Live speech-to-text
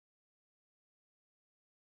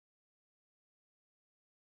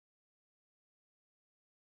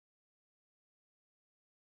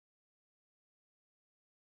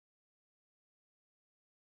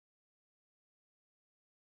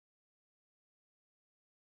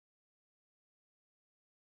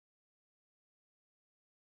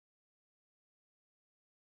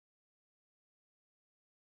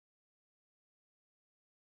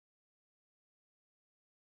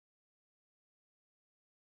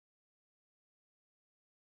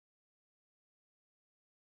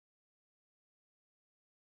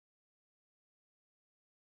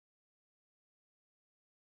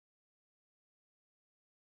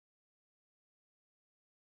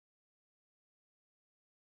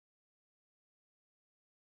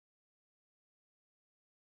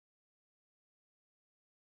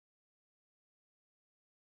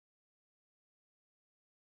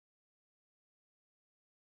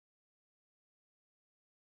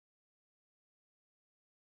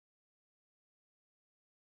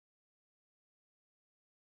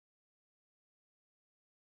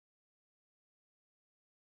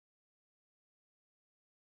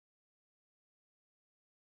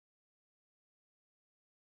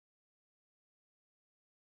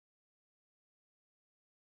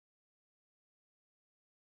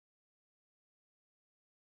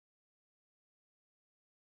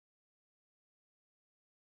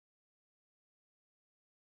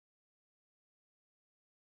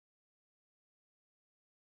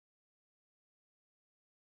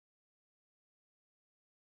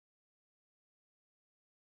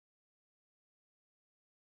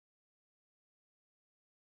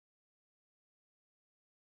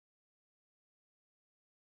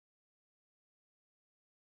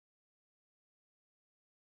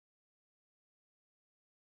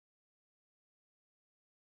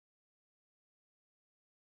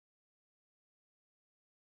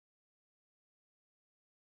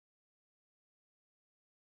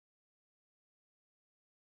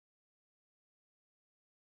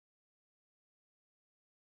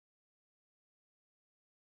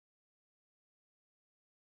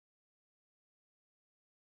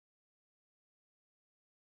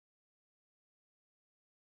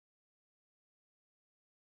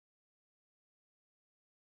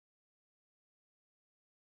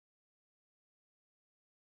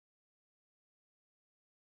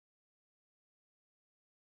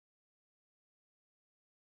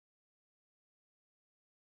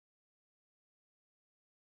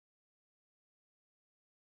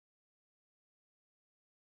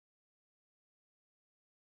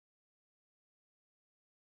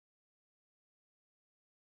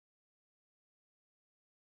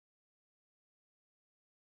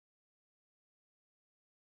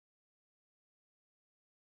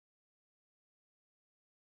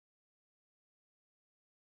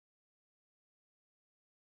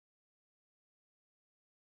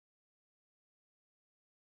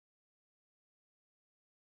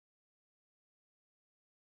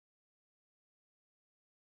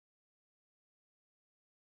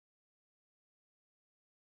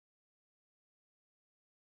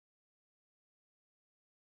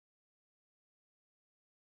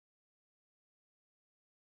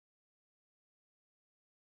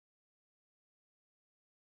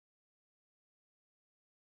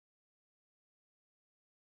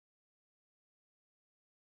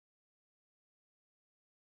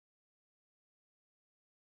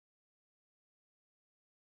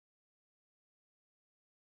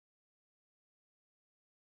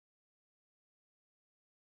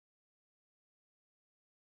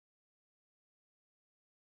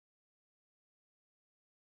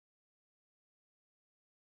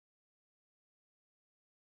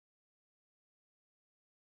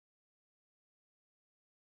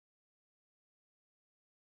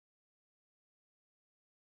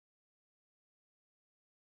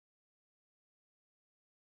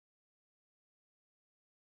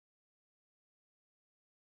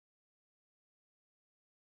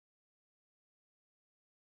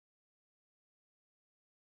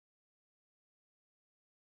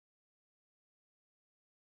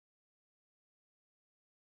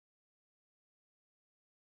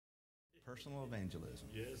Personal evangelism.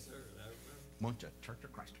 Yes, sir. I remember. Bunch of Church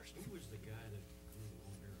of Christers. Who was the guy that grew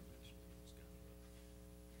on there?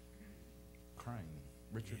 Crane.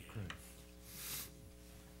 Richard Crane.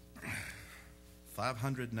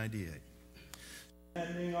 598.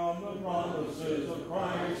 Standing on the promises of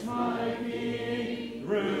Christ my King,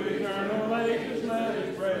 through eternal ages let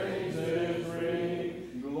his praises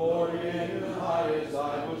ring. Glory in the highest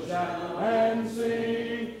I will shout and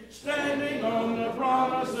sing, standing on the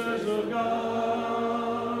promises of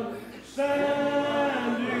God. Standing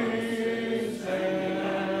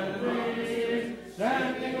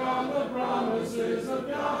on the promises of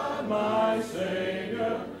God, my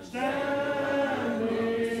Savior,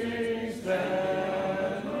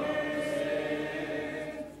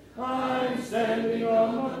 I'm standing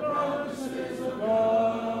on the promises of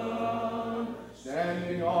God,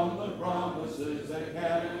 standing on the promises that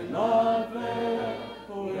cannot fail.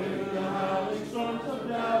 When the howling storms of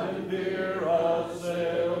doubt and fear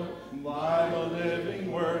assail, by the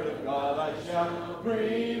living word of God I shall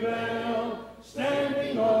prevail,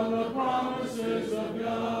 standing on the promises of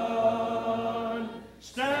God,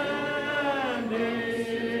 standing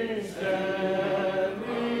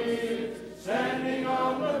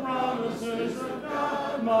on the promises of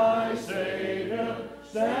God, my Savior,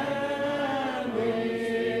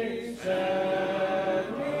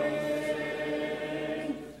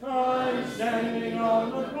 I'm standing on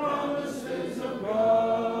the promises of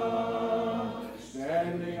God,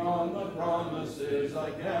 standing on the promises I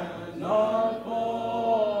cannot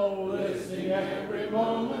fall, listening every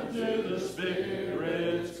moment to the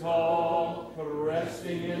Spirit's call,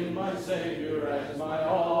 resting in my Savior as my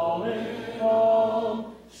all in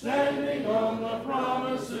all, standing on the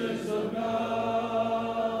promises of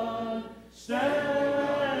God, standing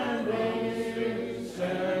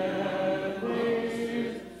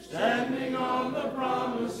on the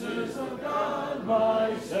promises of God,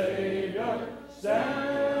 my Savior,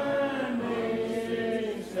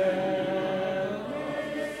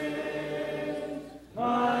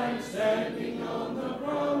 I'm standing on the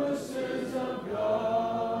promises of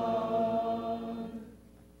God.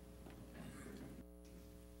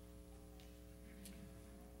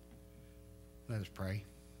 Let us pray.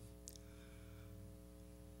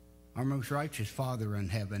 Our most righteous Father in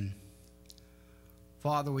heaven,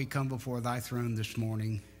 Father, we come before thy throne this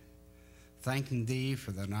morning, thanking thee for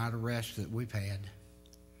the night of rest that we've had.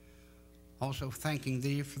 Also thanking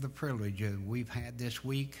thee for the privilege that we've had this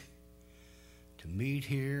week to meet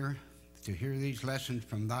here, to hear these lessons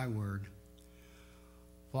from thy word.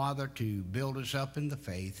 Father, to build us up in the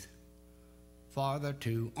faith. Father,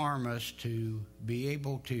 to arm us to be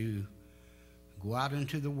able to go out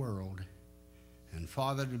into the world. And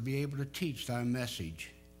Father, to be able to teach thy message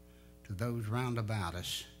to those round about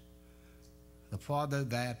us. The Father,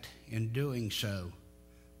 that in doing so,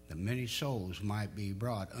 the many souls might be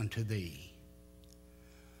brought unto thee.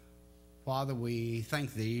 Father, we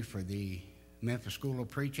thank thee for the Memphis School of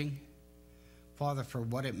Preaching. Father, for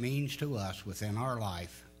what it means to us within our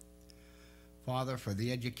life. Father, for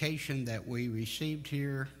the education that we received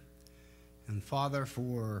here. And Father,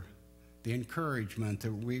 for the encouragement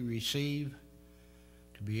that we receive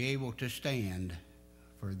to be able to stand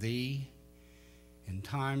for thee in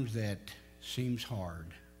times that seems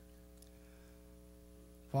hard.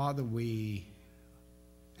 Father, we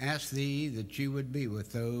ask thee that you would be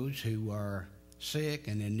with those who are sick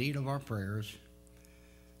and in need of our prayers,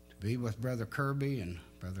 to be with Brother Kirby and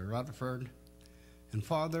Brother Rutherford, and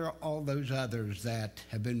Father, all those others that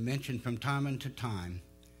have been mentioned from time unto time.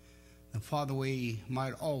 And Father, we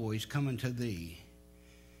might always come unto thee,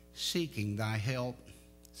 seeking thy help,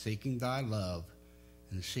 seeking thy love,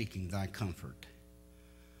 and seeking thy comfort.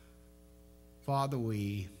 Father,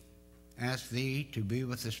 we ask thee to be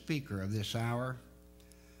with the speaker of this hour,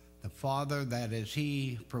 the Father, that as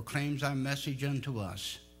he proclaims thy message unto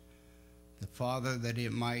us, the Father, that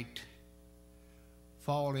it might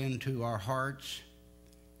fall into our hearts,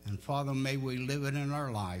 and Father, may we live it in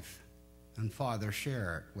our life, and Father,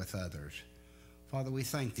 share it with others. Father, we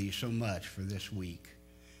thank thee so much for this week.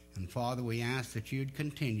 And Father, we ask that you'd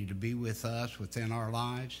continue to be with us within our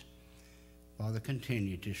lives. Father,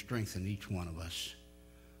 continue to strengthen each one of us.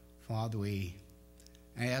 Father, we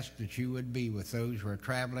ask that you would be with those who are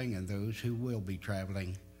traveling and those who will be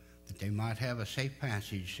traveling, that they might have a safe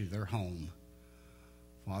passage to their home.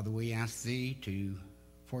 Father, we ask thee to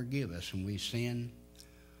forgive us when we sin.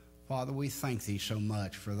 Father, we thank thee so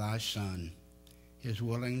much for thy Son, his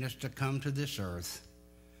willingness to come to this earth,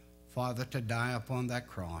 Father, to die upon that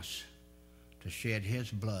cross, to shed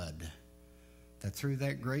his blood, that through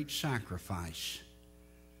that great sacrifice,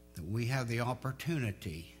 that we have the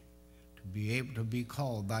opportunity to be able to be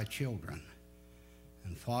called thy children.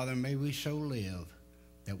 And Father, may we so live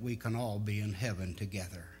that we can all be in heaven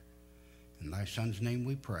together. In thy Son's name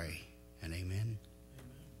we pray, and amen.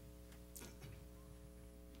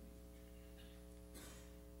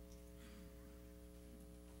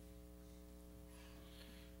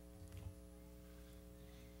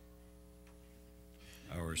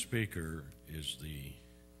 Our speaker is the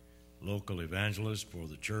local evangelist for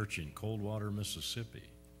the church in Coldwater, Mississippi.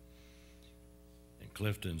 And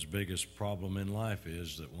Clifton's biggest problem in life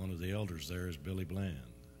is that one of the elders there is Billy Bland.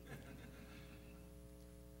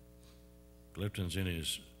 Clifton's in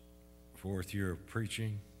his 4th year of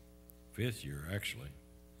preaching, 5th year actually,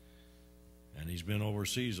 and he's been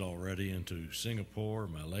overseas already into Singapore,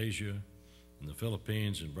 Malaysia, and the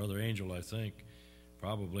Philippines, and Brother Angel, I think,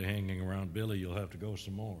 probably hanging around Billy, you'll have to go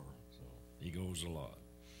some more. So he goes a lot.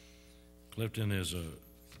 Clifton is a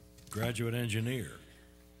graduate engineer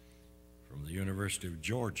from the University of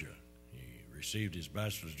Georgia. He received his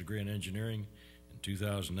bachelor's degree in engineering in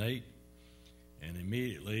 2008 and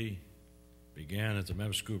immediately began at the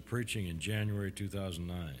Memphis School of Preaching in January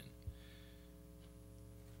 2009.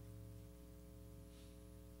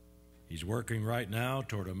 He's working right now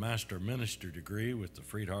toward a master minister degree with the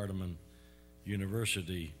Freed-Hardeman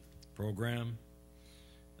University program,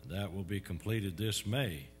 and that will be completed this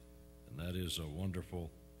May, and that is a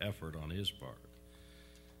wonderful effort on his part.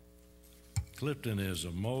 Clifton is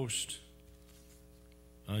a most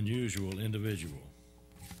unusual individual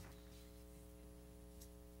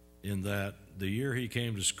in that the year he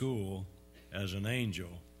came to school as an angel,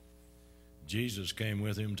 Jesus came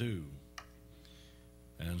with him too.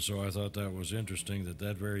 And so I thought that was interesting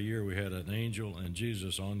that very year we had an angel and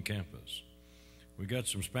Jesus on campus. We got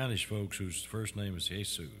some Spanish folks whose first name is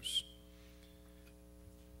Jesus.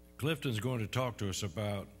 Clifton's going to talk to us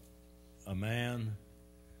about a man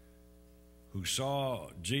who saw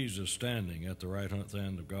Jesus standing at the right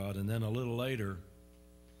hand of God, and then a little later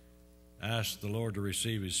asked the Lord to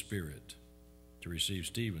receive his spirit, to receive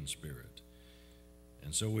Stephen's spirit.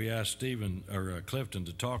 And so we asked Clifton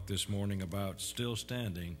to talk this morning about still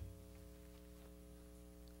standing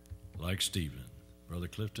like Stephen. Brother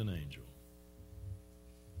Clifton Angel.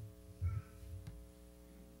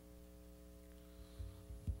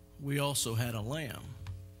 We also had a lamb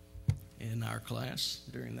in our class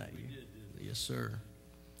during that year. Yes, sir.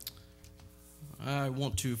 I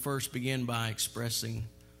want to first begin by expressing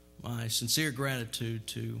my sincere gratitude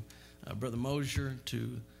to Brother Mosier,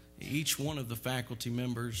 to each one of the faculty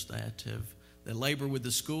members that labor with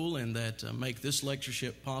the school and that make this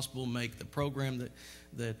lectureship possible, make the program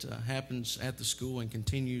that happens at the school and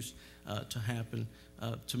continues to happen,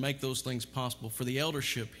 to make those things possible, for the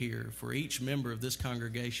eldership here, for each member of this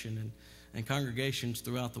congregation and congregations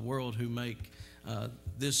throughout the world who make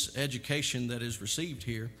this education that is received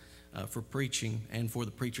here for preaching and for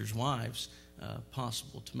the preachers' wives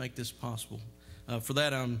possible, to make this possible. For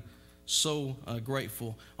that, I'm so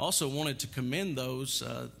grateful. Also wanted to commend those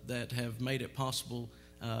that have made it possible,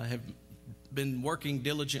 have been working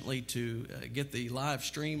diligently to get the live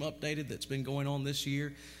stream updated that's been going on this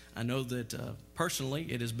year. I know that personally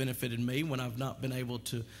it has benefited me when I've not been able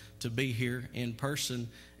to be here in person,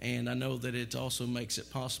 and I know that it also makes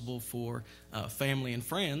it possible for family and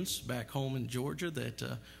friends back home in Georgia that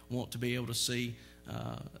want to be able to see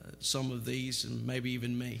some of these, and maybe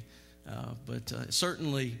even me. But it's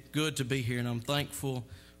certainly good to be here, and I'm thankful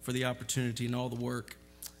for the opportunity and all the work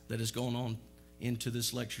that has gone on into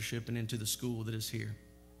this lectureship and into the school that is here.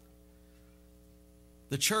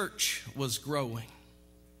 The church was growing.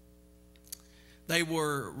 They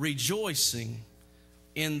were rejoicing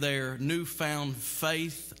in their newfound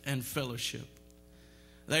faith and fellowship.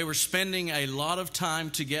 They were spending a lot of time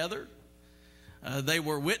together. They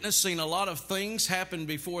were witnessing a lot of things happen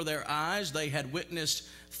before their eyes. They had witnessed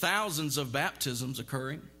thousands of baptisms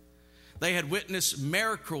occurring. They had witnessed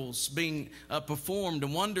miracles being performed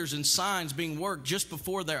and wonders and signs being worked just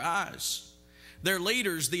before their eyes. Their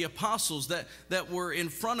leaders, the apostles that were in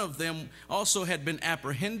front of them, also had been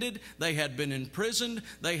apprehended. They had been imprisoned.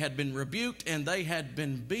 They had been rebuked, and they had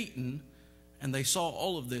been beaten. And they saw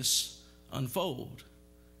all of this unfold.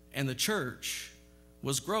 And the church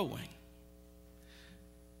was growing.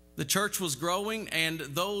 The church was growing, and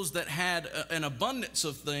those that had an abundance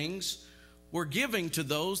of things were giving to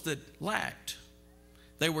those that lacked.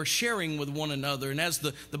 They were sharing with one another, and as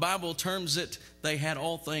the Bible terms it, they had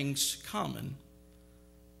all things common.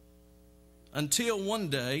 Until one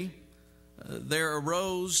day, there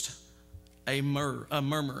arose a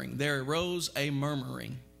murmuring. There arose a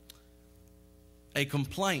murmuring, a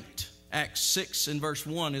complaint. Acts 6 and verse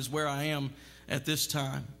 1 is where I am at this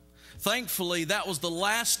time. Thankfully, that was the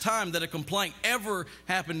last time that a complaint ever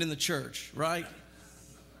happened in the church, right?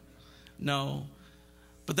 No.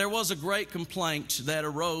 But there was a great complaint that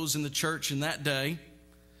arose in the church in that day.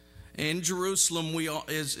 In Jerusalem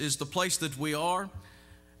is the place that we are.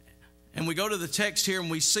 And we go to the text here and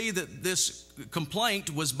we see that this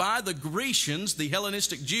complaint was by the Grecians, the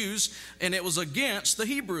Hellenistic Jews, and it was against the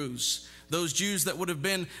Hebrews, those Jews that would have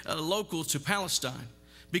been local to Palestine,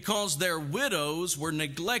 because their widows were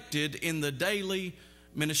neglected in the daily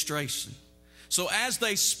ministration. So as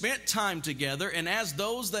they spent time together, and as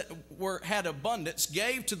those that had abundance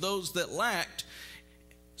gave to those that lacked,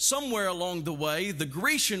 somewhere along the way, the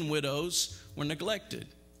Grecian widows were neglected.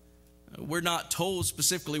 We're not told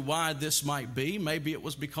specifically why this might be. Maybe it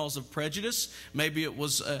was because of prejudice. Maybe it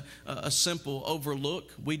was a simple overlook.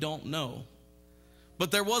 We don't know.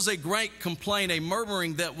 But there was a great complaint, a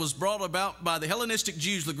murmuring that was brought about by the Hellenistic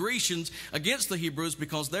Jews, the Grecians, against the Hebrews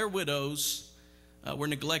because their widows were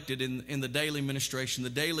neglected in the daily ministration, the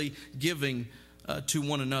daily giving to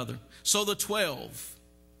one another. So the 12,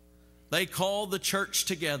 they called the church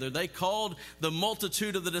together. They called the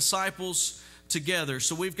multitude of the disciples together.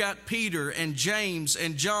 So we've got Peter and James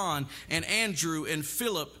and John and Andrew and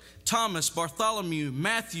Philip, Thomas, Bartholomew,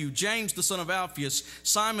 Matthew, James the son of Alphaeus,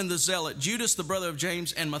 Simon the Zealot, Judas the brother of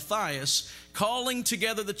James, and Matthias, calling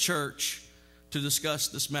together the church to discuss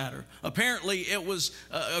this matter. Apparently, it was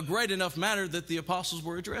a great enough matter that the apostles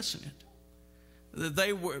were addressing it. That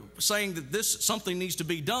they were saying that something needs to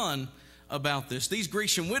be done about this. These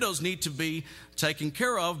Grecian widows need to be taken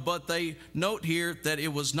care of, but they note here that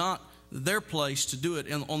it was not their place to do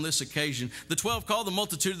it on this occasion. The 12 called the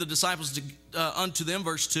multitude of the disciples unto them,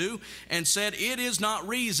 verse 2, and said, it is not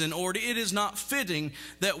reason, or it is not fitting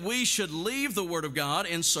that we should leave the word of God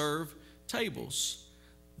and serve tables.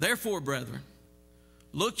 Therefore, brethren,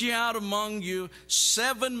 look ye out among you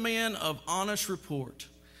 7 men of honest report,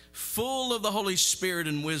 full of the Holy Spirit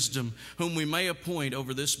and wisdom, whom we may appoint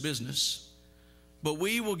over this business. But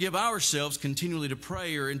we will give ourselves continually to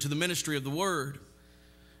prayer and to the ministry of the word.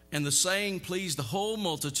 And the saying pleased the whole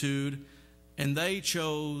multitude, and they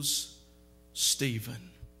chose Stephen.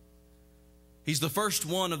 He's the first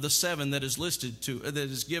one of the 7 that is that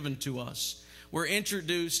is given to us. We're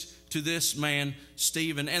introduced to this man,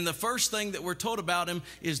 Stephen. And the first thing that we're told about him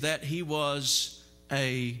is that he was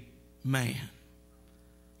a man.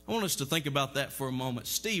 I want us to think about that for a moment.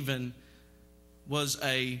 Stephen was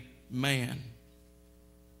a man.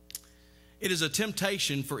 It is a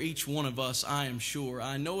temptation for each one of us, I am sure.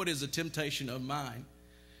 I know it is a temptation of mine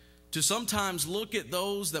to sometimes look at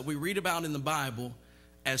those that we read about in the Bible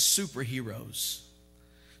as superheroes,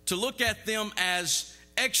 to look at them as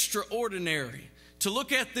extraordinary, to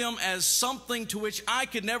look at them as something to which I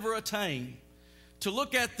could never attain, to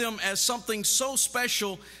look at them as something so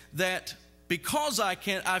special that because I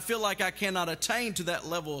feel like I cannot attain to that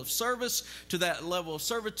level of service, to that level of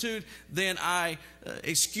servitude, then I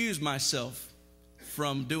excuse myself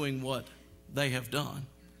from doing what they have done.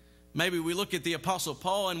 Maybe we look at the Apostle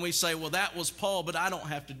Paul and we say, well, that was Paul, but I don't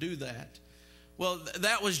have to do that. Well,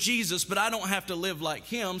 that was Jesus, but I don't have to live like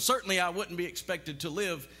him. Certainly I wouldn't be expected to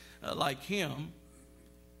live like him.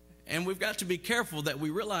 And we've got to be careful that we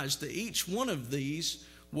realize that each one of these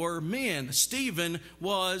were men. Stephen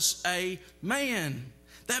was a man.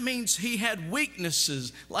 That means he had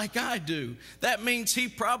weaknesses like I do. That means he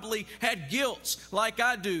probably had guilt like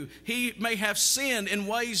I do. He may have sinned in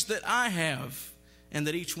ways that I have and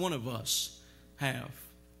that each one of us have.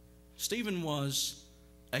 Stephen was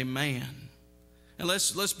a man. And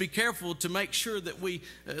let's be careful to make sure that we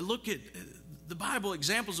look at the Bible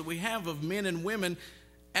examples that we have of men and women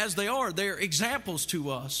as they are. They're examples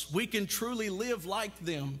to us. We can truly live like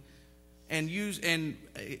them and use and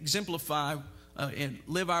exemplify and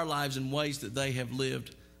live our lives in ways that they have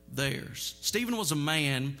lived theirs. Stephen was a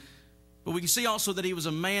man, but we can see also that he was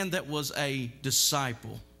a man that was a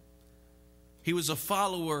disciple. He was a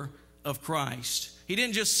follower of Christ. He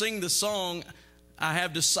didn't just sing the song, I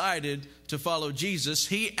have decided to follow Jesus.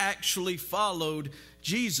 He actually followed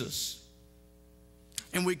Jesus.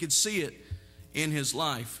 And we could see it in his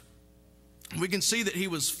life. We can see that he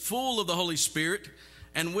was full of the Holy Spirit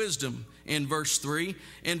and wisdom in verse 3.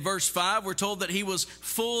 In verse 5, we're told that he was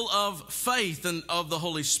full of faith and of the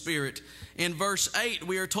Holy Spirit. In verse 8,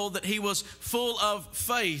 we are told that he was full of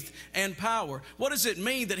faith and power. What does it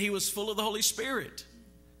mean that he was full of the Holy Spirit?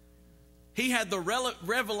 He had the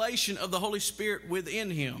revelation of the Holy Spirit within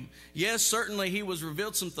him. Yes, certainly he was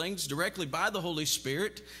revealed some things directly by the Holy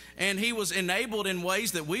Spirit, and he was enabled in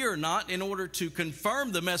ways that we are not in order to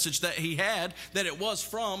confirm the message that he had, that it was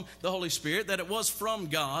from the Holy Spirit, that it was from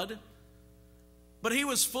God. But he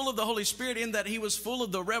was full of the Holy Spirit in that he was full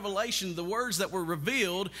of the revelation, the words that were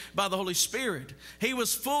revealed by the Holy Spirit. He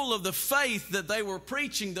was full of the faith that they were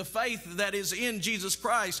preaching, the faith that is in Jesus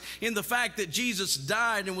Christ, in the fact that Jesus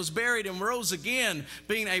died and was buried and rose again,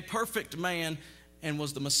 being a perfect man and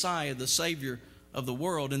was the Messiah, the Savior of the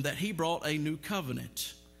world, and that he brought a new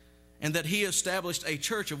covenant, and that he established a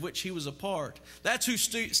church of which he was a part. That's who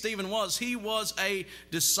Stephen was. He was a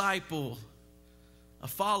disciple, a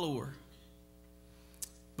follower.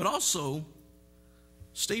 But also,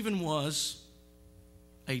 Stephen was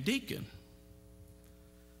a deacon.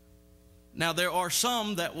 Now, there are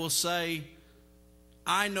some that will say,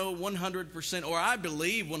 I know 100%, or I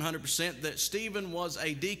believe 100% that Stephen was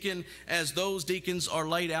a deacon, as those deacons are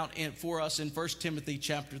laid out for us in 1 Timothy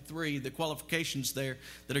chapter 3, the qualifications there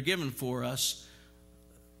that are given for us.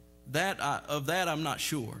 Of that I'm not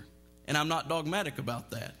sure, and I'm not dogmatic about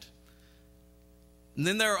that. And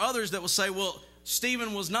then there are others that will say, well,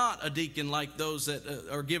 Stephen was not a deacon like those that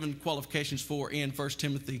are given qualifications for in 1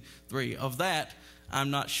 Timothy 3. Of that, I'm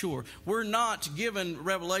not sure. We're not given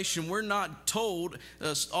revelation. We're not told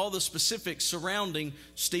all the specifics surrounding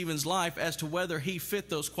Stephen's life as to whether he fit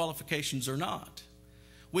those qualifications or not.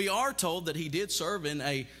 We are told that he did serve in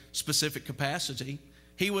a specific capacity.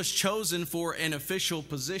 He was chosen for an official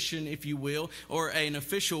position, if you will, or an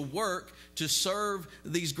official work to serve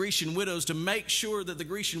these Grecian widows, to make sure that the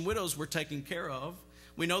Grecian widows were taken care of.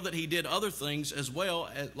 We know that he did other things as well,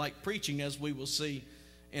 like preaching, as we will see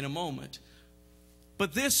in a moment.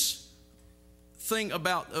 But this thing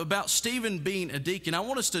about Stephen being a deacon, I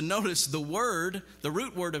want us to notice the word, the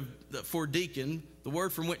root word for deacon, the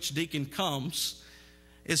word from which deacon comes,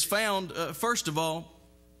 is found, first of all,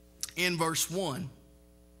 in verse 1.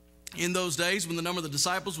 In those days, when the number of the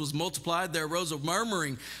disciples was multiplied, there arose a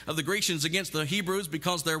murmuring of the Grecians against the Hebrews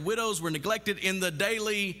because their widows were neglected in the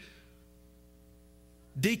daily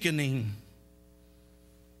deaconship,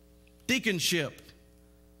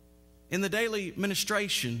 in the daily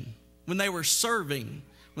ministration, when they were serving,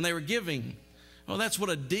 when they were giving. Well, that's what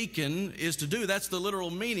a deacon is to do. That's the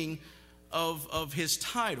literal meaning of his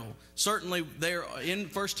title. Certainly there in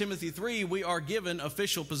 1 Timothy 3, we are given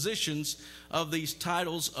official positions of these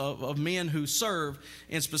titles of men who serve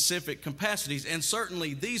in specific capacities. And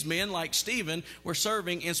certainly these men, like Stephen, were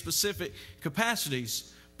serving in specific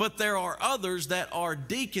capacities. But there are others that are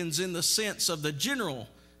deacons in the sense of the general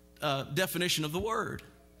definition of the word,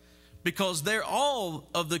 because all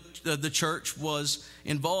of the church was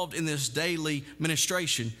involved in this daily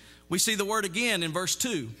ministration. We see the word again in verse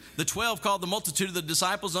 2. The 12 called the multitude of the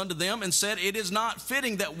disciples unto them and said, it is not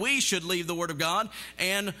fitting that we should leave the word of God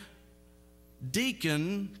and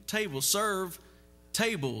deacon tables, serve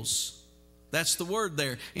tables. That's the word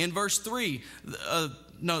there. In verse 3,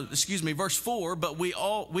 verse 4, but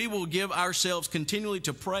we will give ourselves continually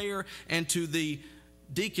to prayer and to the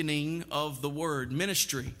deaconing of the word,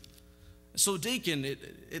 ministry. So deacon,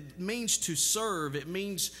 it means to serve. It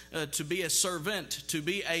means to be a servant, to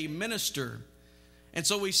be a minister. And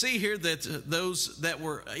so we see here that those that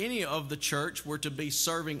were any of the church were to be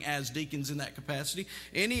serving as deacons in that capacity.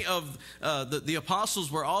 Any of the apostles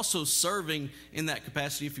were also serving in that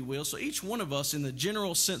capacity, if you will. So each one of us, in the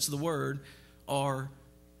general sense of the word, are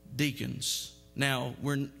deacons. Now,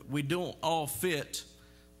 we don't all fit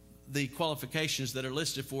the qualifications that are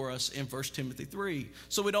listed for us in 1 Timothy 3.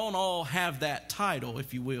 So we don't all have that title,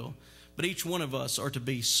 if you will. But each one of us are to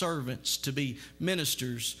be servants, to be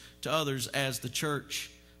ministers to others as the church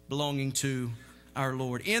belonging to our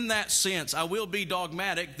Lord. In that sense, I will be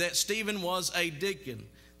dogmatic that Stephen was a deacon,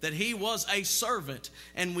 that he was a servant,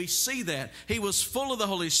 and we see that. He was full of the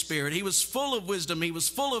Holy Spirit. He was full of wisdom. He was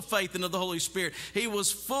full of faith in the Holy Spirit. He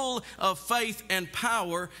was full of faith and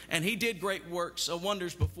power, and he did great works of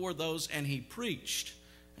wonders before those, and he preached,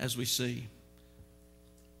 as we see.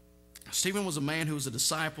 Stephen was a man who was a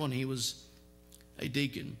disciple, and he was a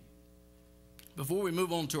deacon. Before we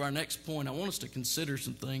move on to our next point, I want us to consider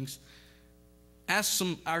some things, ask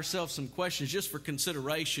ourselves some questions just for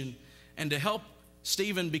consideration, and to help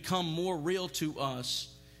Stephen become more real to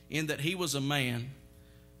us in that he was a man.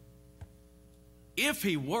 If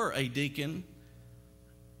he were a deacon,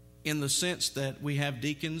 in the sense that we have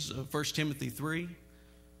deacons of 1 Timothy 3,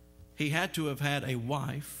 he had to have had a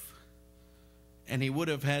wife, and he would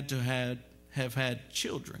have had to have had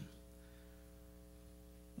children.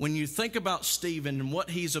 When you think about Stephen and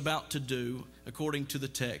what he's about to do according to the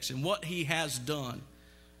text and what he has done,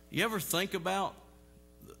 you ever think about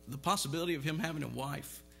the possibility of him having a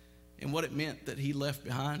wife and what it meant that he left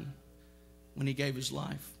behind when he gave his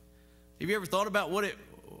life? Have you ever thought about what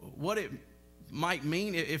it might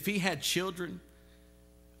mean if he had children?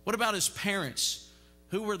 What about his parents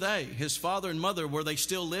Who were they? His father and mother, were they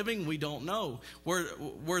still living? We don't know.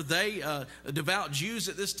 Were they devout Jews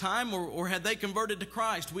at this time, or had they converted to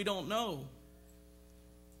Christ? We don't know.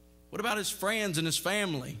 What about his friends and his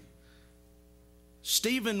family?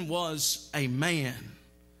 Stephen was a man.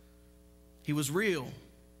 He was real,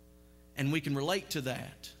 and we can relate to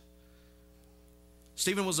that.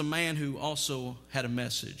 Stephen was a man who also had a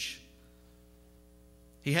message.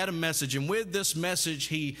 He had a message, and with this message,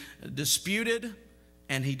 he disputed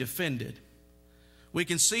and he defended. We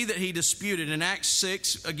can see that he disputed in Acts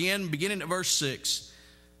 6, again, beginning at verse 6.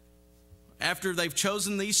 After they've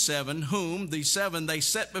chosen these seven, whom, these seven, they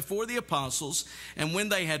set before the apostles, and when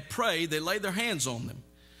they had prayed, they laid their hands on them.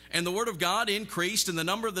 And the word of God increased, and the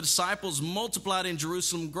number of the disciples multiplied in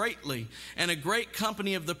Jerusalem greatly, and a great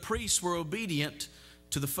company of the priests were obedient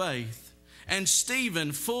to the faith. And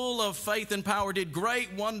Stephen, full of faith and power, did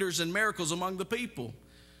great wonders and miracles among the people.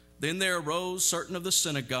 Then there arose certain of the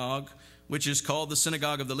synagogue, which is called the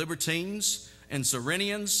synagogue of the Libertines, and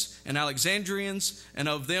Cyrenians, and Alexandrians, and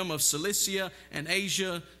of them of Cilicia and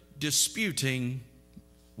Asia, disputing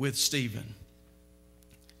with Stephen.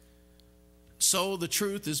 So the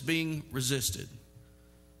truth is being resisted.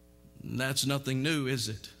 And that's nothing new, is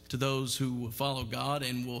it? To those who will follow God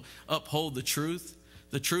and will uphold the truth.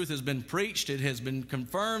 The truth has been preached, it has been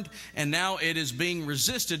confirmed, and now it is being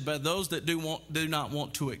resisted by those that do not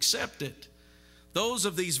want to accept it. Those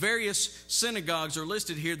of these various synagogues are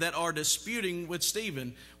listed here that are disputing with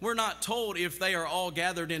Stephen. We're not told if they are all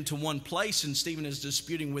gathered into one place and Stephen is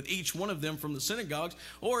disputing with each one of them from the synagogues,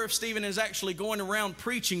 or if Stephen is actually going around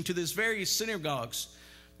preaching to these various synagogues.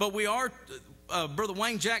 But we are, Brother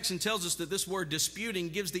Wayne Jackson tells us that this word disputing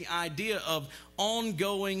gives the idea of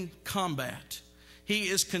ongoing combat. He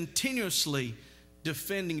is continuously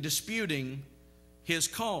disputing his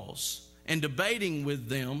cause and debating with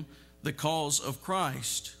them the cause of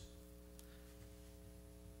Christ.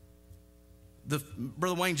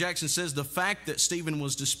 Brother Wayne Jackson says the fact that Stephen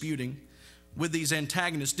was disputing with these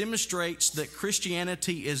antagonists demonstrates that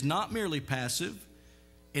Christianity is not merely passive,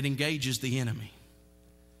 it engages the enemy.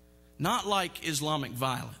 Not like Islamic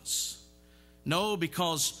violence. No,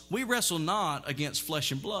 because we wrestle not against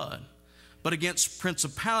flesh and blood, but against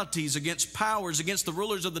principalities, against powers, against the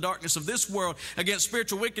rulers of the darkness of this world, against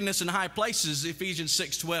spiritual wickedness in high places, Ephesians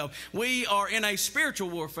 6:12. We are in a spiritual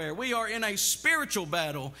warfare. We are in a spiritual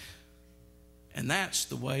battle. And that's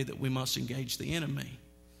the way that we must engage the enemy.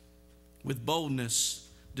 With boldness,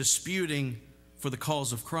 disputing for the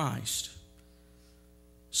cause of Christ.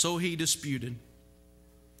 So he disputed.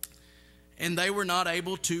 And they were not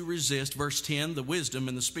able to resist, verse 10, the wisdom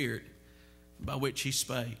and the spirit by which he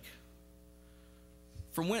spake.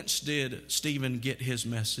 From whence did Stephen get his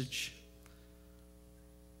message?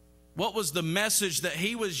 What was the message that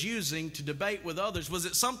he was using to debate with others? Was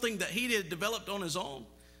it something that he had developed on his own?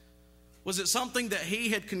 Was it something that he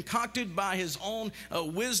had concocted by his own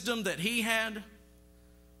wisdom that he had?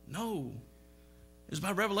 No. It was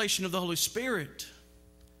by revelation of the Holy Spirit.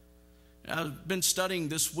 I've been studying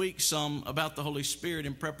this week some about the Holy Spirit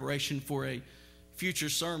in preparation for a future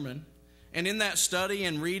sermon. And in that study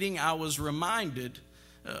and reading, I was reminded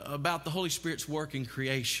about the Holy Spirit's work in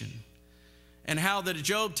creation. And how that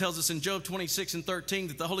Job tells us in Job 26:13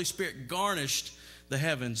 that the Holy Spirit garnished the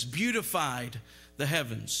heavens, beautified the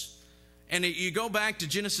heavens. And you go back to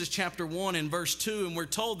Genesis chapter 1 and verse 2, and we're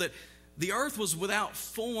told that the earth was without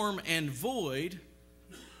form and void,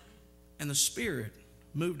 and the Spirit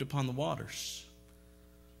moved upon the waters.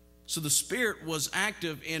 So the Spirit was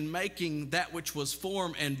active in making that which was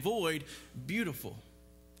form and void beautiful.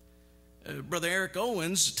 Brother Eric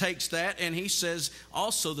Owens takes that and he says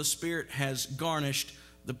also the Spirit has garnished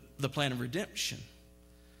the plan of redemption.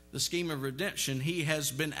 The scheme of redemption. He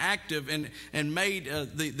has been active and made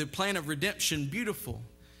the plan of redemption beautiful.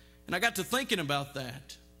 And I got to thinking about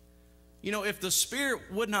that. You know, if the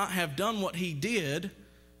Spirit would not have done what he did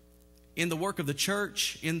in the work of the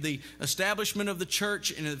church, in the establishment of the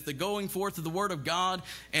church, and the going forth of the Word of God,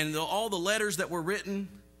 and all the letters that were written,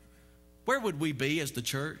 where would we be as the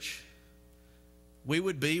church? We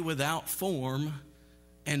would be without form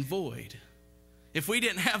and void. If we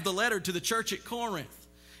didn't have the letter to the church at Corinth,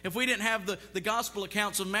 if we didn't have the gospel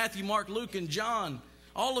accounts of Matthew, Mark, Luke, and John,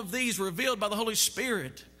 all of these revealed by the Holy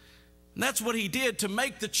Spirit. And that's what he did to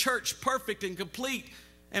make the church perfect and complete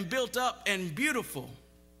and built up and beautiful.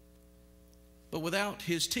 But without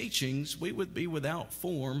his teachings, we would be without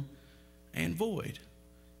form and void.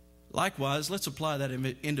 Likewise, let's apply that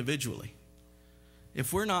individually.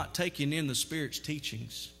 If we're not taking in the Spirit's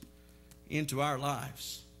teachings into our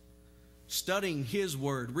lives, studying His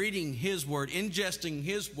Word, reading His Word, ingesting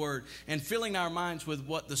His Word, and filling our minds with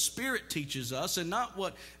what the Spirit teaches us and not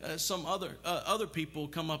what some other people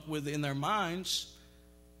come up with in their minds,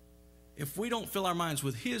 if we don't fill our minds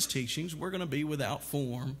with His teachings, we're going to be without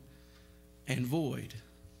form and void,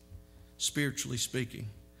 spiritually speaking.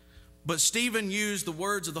 But Stephen used the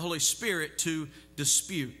words of the Holy Spirit to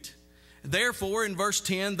dispute. Therefore, in verse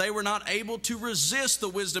 10, they were not able to resist the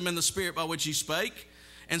wisdom and the Spirit by which he spake,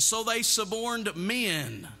 and so they suborned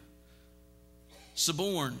men.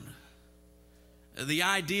 Suborned. The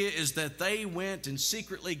idea is that they went and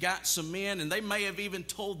secretly got some men, and they may have even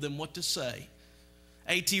told them what to say.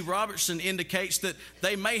 A.T. Robertson indicates that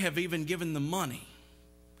they may have even given them money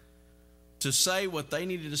to say what they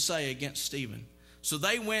needed to say against Stephen. So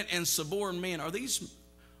they went and suborned men. Are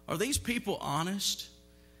these people honest?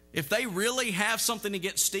 If they really have something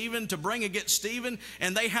against Stephen, to bring against Stephen,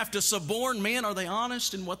 and they have to suborn men, are they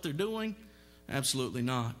honest in what they're doing? Absolutely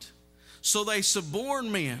not. So they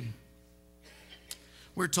suborn men,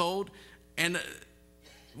 we're told, and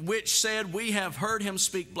which said, we have heard him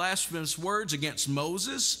speak blasphemous words against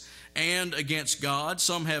Moses and against God.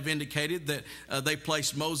 Some have indicated that they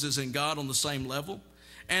placed Moses and God on the same level.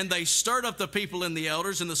 And they stirred up the people and the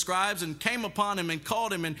elders and the scribes and came upon him and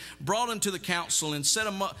called him and brought him to the council and set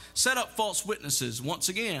up false witnesses. Once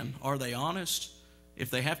again, are they honest? If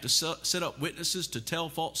they have to set up witnesses to tell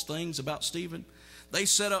false things about Stephen, they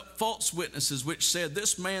set up false witnesses which said,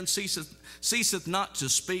 this man ceaseth not to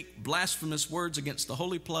speak blasphemous words against the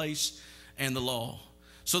holy place and the law.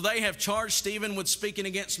 So they have charged Stephen with speaking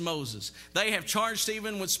against Moses. They have charged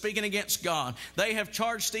Stephen with speaking against God. They have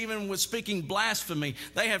charged Stephen with speaking blasphemy.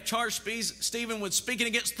 They have charged Stephen with speaking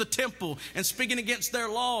against the temple and speaking against their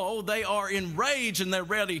law. Oh, they are enraged and they're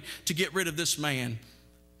ready to get rid of this man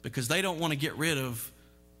because they don't want to get rid of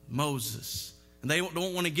Moses. And they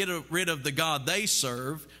don't want to get rid of the God they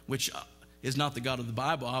serve, which is not the God of the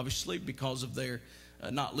Bible, obviously, because of their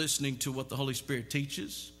not listening to what the Holy Spirit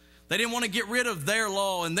teaches. They didn't want to get rid of their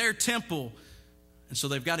law and their temple. And so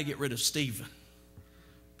they've got to get rid of Stephen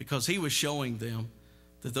because he was showing them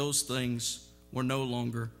that those things were no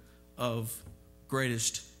longer of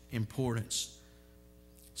greatest importance.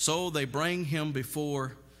 So they bring him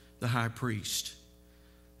before the high priest.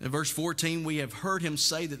 In verse 14, we have heard him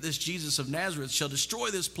say that this Jesus of Nazareth shall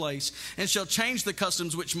destroy this place and shall change the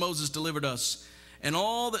customs which Moses delivered us. And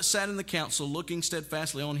all that sat in the council, looking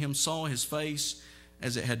steadfastly on him, saw his face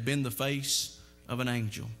as it had been the face of an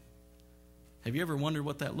angel. Have you ever wondered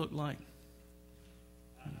what that looked like?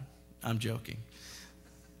 I'm joking.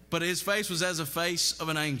 But his face was as a face of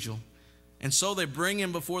an angel. And so they bring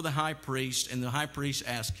him before the high priest, and the high priest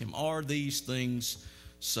asks him, are these things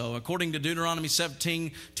so? According to Deuteronomy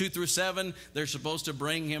 17, 2-7, they're supposed to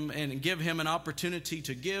bring him and give him an opportunity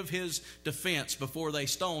to give his defense before they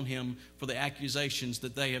stone him for the accusations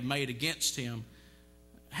that they have made against him.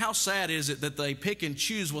 How sad is it that they pick and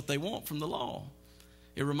choose what they want from the law?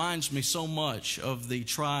 It reminds me so much of the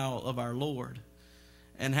trial of our Lord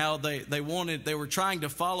and how they were trying to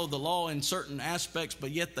follow the law in certain aspects,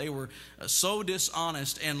 but yet they were so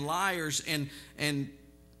dishonest and liars and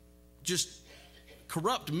just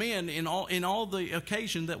corrupt men in all the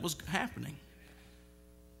occasion that was happening.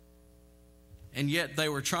 And yet they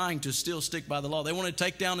were trying to still stick by the law. They wanted to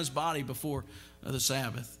take down his body before the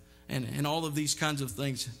Sabbath. And all of these kinds of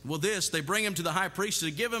things. Well, they bring him to the high priest to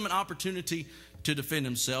give him an opportunity to defend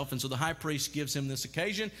himself. And so the high priest gives him this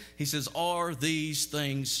occasion. He says, are these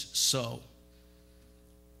things so?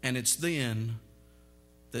 And it's then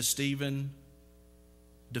that Stephen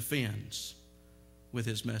defends with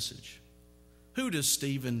his message. Who does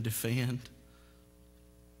Stephen defend?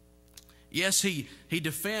 Yes, he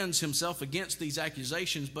defends himself against these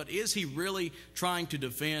accusations, but is he really trying to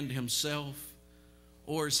defend himself?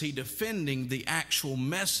 Or is he defending the actual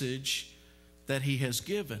message that he has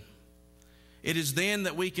given? It is then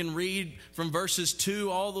that we can read from verses 2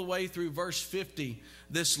 all the way through verse 50,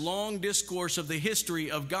 this long discourse of the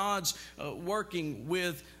history of God's working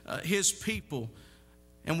with his people.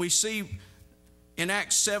 And we see in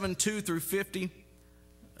Acts 7, 2-50,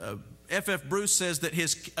 F.F. Bruce says that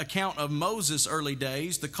his account of Moses' early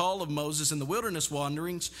days, the call of Moses in the wilderness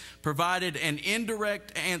wanderings, provided an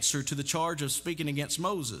indirect answer to the charge of speaking against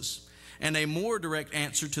Moses and a more direct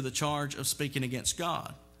answer to the charge of speaking against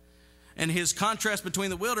God. And his contrast between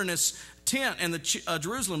the wilderness tent and the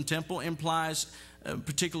Jerusalem temple implies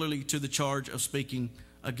particularly to the charge of speaking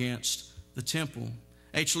against the temple.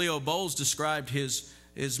 H. Leo Bowles described his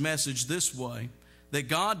message this way, that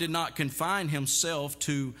God did not confine himself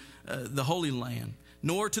to the Holy Land,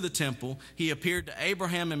 nor to the temple. He appeared to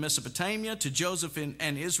Abraham in Mesopotamia, to Joseph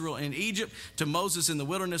and Israel in Egypt, to Moses in the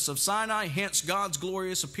wilderness of Sinai. Hence, God's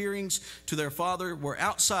glorious appearings to their father were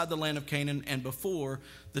outside the land of Canaan and before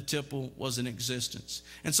the temple was in existence.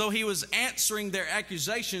 And so he was answering their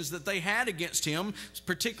accusations that they had against him,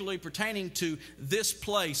 particularly pertaining to this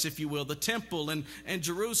place, if you will, the temple and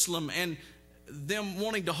Jerusalem, and them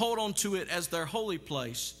wanting to hold on to it as their holy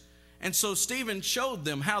place. And so Stephen showed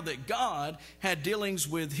them how that God had dealings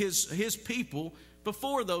with his people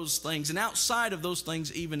before those things and outside of those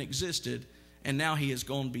things even existed. And now he has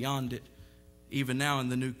gone beyond it, even now in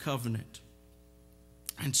the new covenant.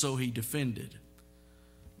 And so he defended.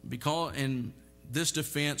 And this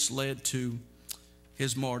defense led to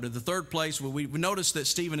his martyr. The third place, where we notice that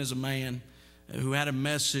Stephen is a man who had a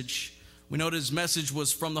message. We know that his message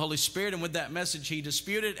was from the Holy Spirit, and with that message he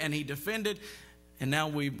disputed and he defended. And now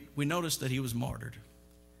we notice that he was martyred.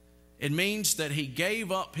 It means that he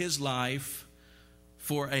gave up his life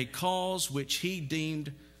for a cause which he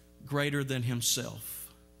deemed greater than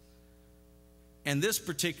himself. And this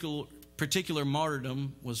particular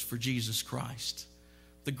martyrdom was for Jesus Christ,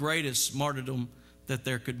 the greatest martyrdom that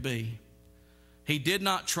there could be. He did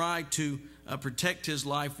not try to protect his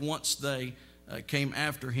life once they came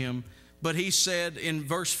after him. But he said in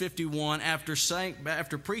verse 51, after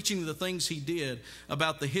preaching the things he did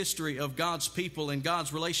about the history of God's people and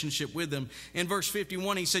God's relationship with them, in verse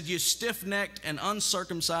 51 he said, "You stiff-necked and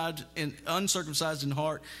uncircumcised in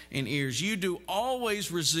heart and ears, you do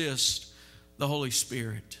always resist the Holy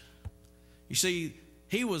Spirit." You see,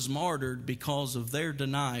 he was martyred because of their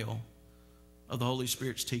denial of the Holy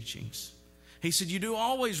Spirit's teachings. He said, "You do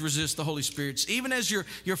always resist the Holy Spirit, even as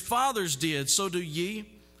your fathers did, so do ye.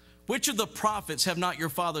 Which of the prophets have not your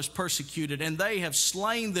fathers persecuted? And they have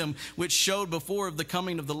slain them which showed before of the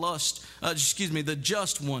coming of the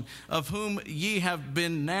just one, of whom ye have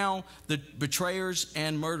been now the betrayers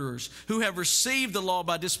and murderers, who have received the law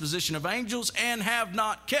by disposition of angels and have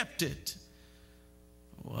not kept it."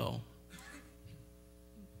 Well,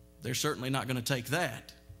 they're certainly not going to take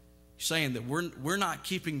that, saying that we're not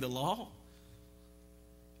keeping the law.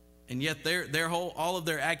 And yet all of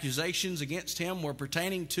their accusations against him were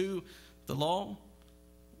pertaining to the law.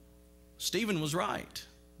 Stephen was right.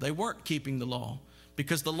 They weren't keeping the law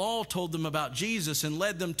because the law told them about Jesus and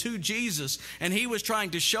led them to Jesus. And he was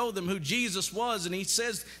trying to show them who Jesus was. And he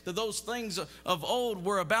says that those things of old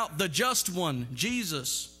were about the just one,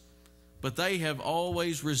 Jesus. But they have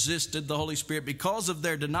always resisted the Holy Spirit. Because of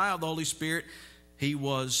their denial of the Holy Spirit, he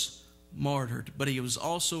was martyred. But he was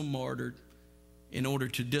also martyred in order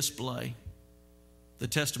to display the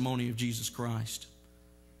testimony of Jesus Christ.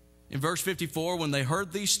 In verse 54, when they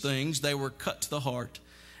heard these things, they were cut to the heart,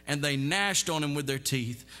 and they gnashed on him with their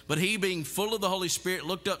teeth. But he, being full of the Holy Spirit,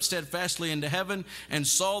 looked up steadfastly into heaven and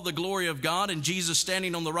saw the glory of God and Jesus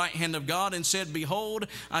standing on the right hand of God, and said, "Behold,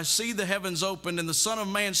 I see the heavens opened and the Son of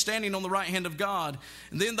Man standing on the right hand of God."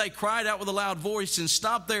 And then they cried out with a loud voice and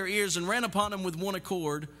stopped their ears and ran upon him with one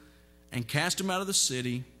accord and cast him out of the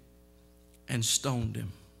city and stoned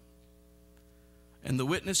him. And the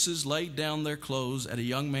witnesses laid down their clothes at a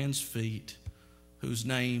young man's feet, whose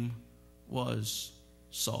name was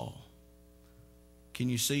Saul. Can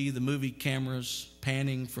you see the movie cameras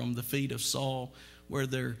panning from the feet of Saul, where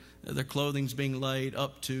their clothing's being laid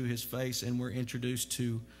up to his face, and we're introduced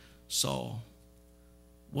to Saul?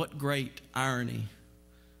 What great irony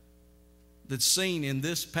that's seen in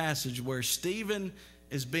this passage, where Stephen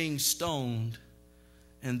is being stoned,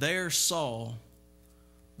 and there's Saul,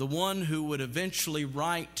 the one who would eventually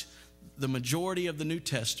write the majority of the New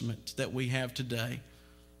Testament that we have today,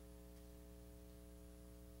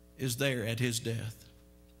 is there at his death.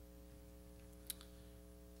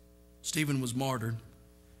 Stephen was martyred.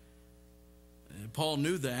 Paul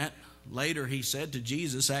knew that. Later he said to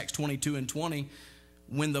Jesus, Acts 22:20,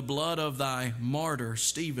 "When the blood of thy martyr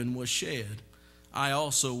Stephen was shed, I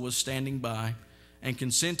also was standing by and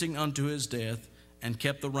consenting unto his death, and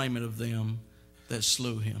kept the raiment of them that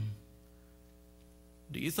slew him."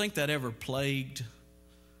 Do you think that ever plagued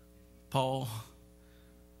Paul?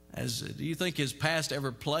 Do you think his past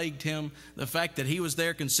ever plagued him? The fact that he was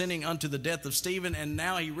there consenting unto the death of Stephen, and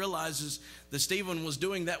now he realizes that Stephen was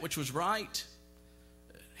doing that which was right.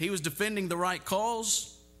 He was defending the right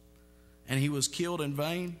cause, and he was killed in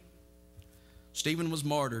vain. Stephen was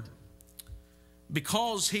martyred.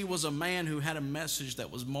 Because he was a man who had a message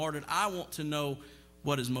that was martyred, I want to know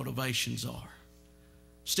what his motivations are.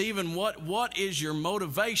 Stephen, what is your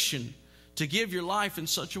motivation to give your life in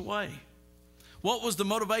such a way? What was the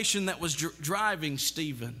motivation that was driving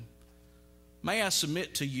Stephen? May I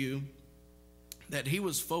submit to you that he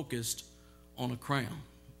was focused on a crown.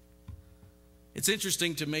 It's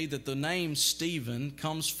interesting to me that the name Stephen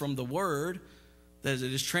comes from the word that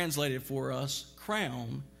it is translated for us,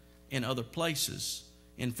 crown, in other places.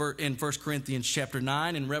 In 1 Corinthians chapter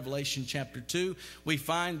 9 and Revelation chapter 2, we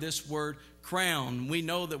find this word crown. We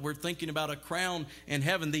know that we're thinking about a crown in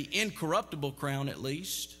heaven, the incorruptible crown at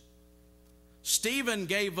least. Stephen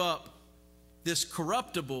gave up this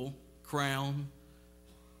corruptible crown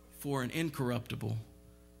for an incorruptible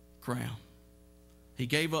crown. He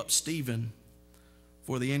gave up Stephen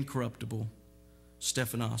for the incorruptible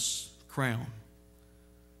Stephanos crown.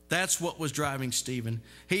 That's what was driving Stephen.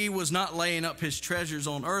 He was not laying up his treasures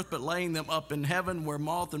on earth, but laying them up in heaven where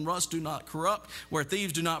moth and rust do not corrupt, where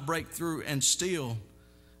thieves do not break through and steal.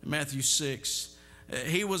 In Matthew 6,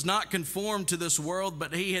 he was not conformed to this world,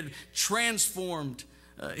 but he had transformed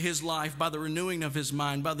his life by the renewing of his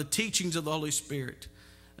mind, by the teachings of the Holy Spirit.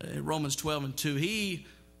 In Romans 12 and 2, he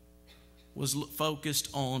was focused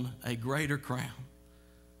on a greater crown.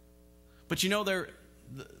 But you know,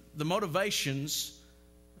 the motivations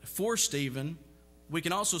for Stephen, we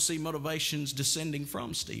can also see motivations descending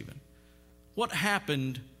from Stephen. What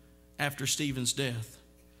happened after Stephen's death?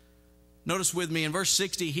 Notice with me in verse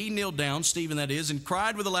 60, he kneeled down, Stephen that is, and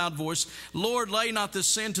cried with a loud voice, Lord, lay not this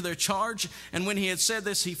sin to their charge. And when he had said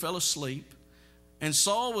this, he fell asleep. And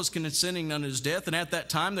Saul was consenting unto his death, and at that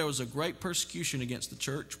time there was a great persecution against the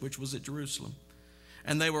church, which was at Jerusalem.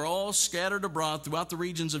 And they were all scattered abroad throughout the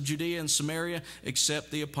regions of Judea and Samaria, except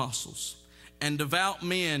the apostles. And devout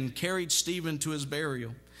men carried Stephen to his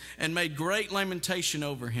burial, and made great lamentation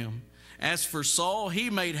over him. As for Saul,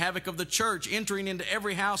 he made havoc of the church, entering into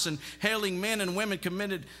every house and hailing men and women,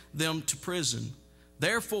 committed them to prison.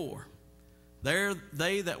 Therefore,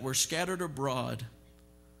 they that were scattered abroad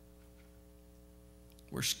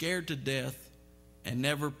were scared to death and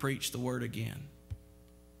never preached the word again.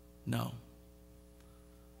 No.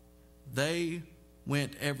 They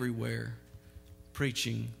went everywhere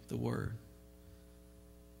preaching the word.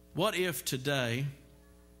 What if today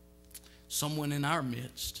someone in our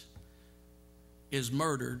midst is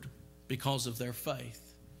murdered because of their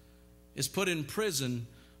faith, is put in prison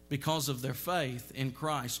because of their faith in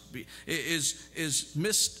Christ, is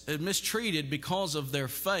mistreated because of their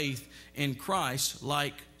faith in Christ,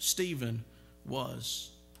 like Stephen was?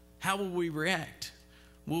 How will we react?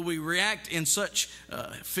 Will we react in such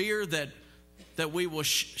fear that we will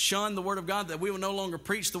shun the Word of God, that we will no longer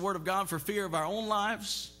preach the Word of God for fear of our own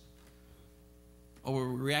lives? Or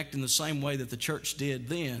will we react in the same way that the church did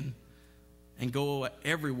then and go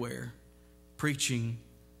everywhere preaching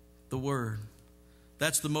the Word?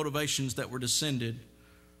 That's the motivations that were descended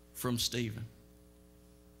from Stephen.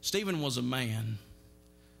 Stephen was a man.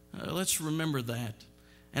 Let's remember that.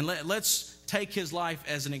 And let's take his life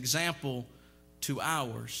as an example to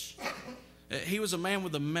ours. He was a man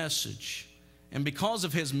with a message. And because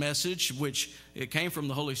of his message, which it came from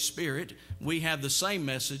the Holy Spirit, we have the same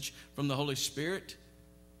message from the Holy Spirit.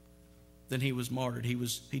 Then he was martyred.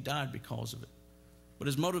 He died because of it. But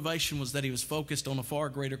his motivation was that he was focused on a far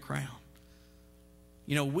greater crown.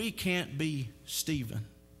 You know, we can't be Stephen,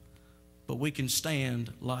 but we can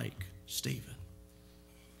stand like Stephen.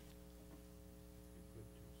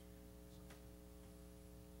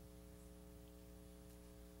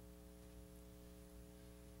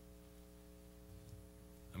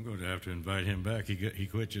 I'm going to have to invite him back. He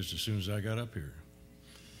quit just as soon as I got up here.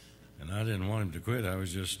 And I didn't want him to quit. I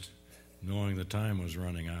was just knowing the time was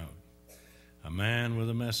running out. A man with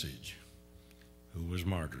a message who was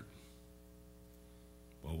martyred.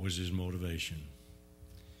 What was his motivation?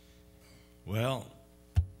 Well,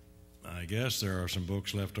 I guess there are some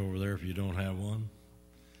books left over there if you don't have one.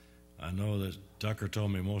 I know that Tucker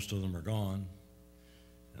told me most of them are gone,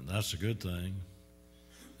 and that's a good thing.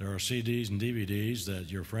 There are CDs and DVDs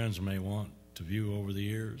that your friends may want to view over the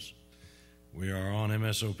years. We are on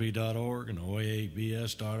msop.org and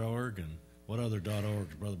oabs.org and what other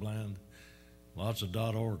 .orgs, Brother Bland? Lots of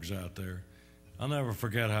 .orgs out there. I'll never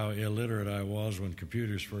forget how illiterate I was when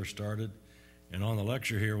computers first started. And on the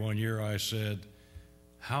lecture here one year I said,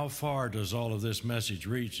 how far does all of this message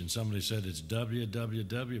reach? And somebody said, it's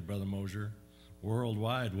www, Brother Mosier, World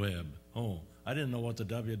Wide Web. Oh, I didn't know what the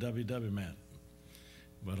www meant.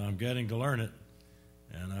 But I'm getting to learn it,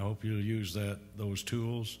 and I hope you'll use those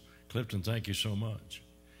tools. Clifton, thank you so much.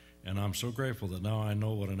 And I'm so grateful that now I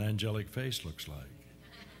know what an angelic face looks like.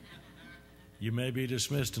 You may be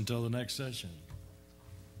dismissed until the next session.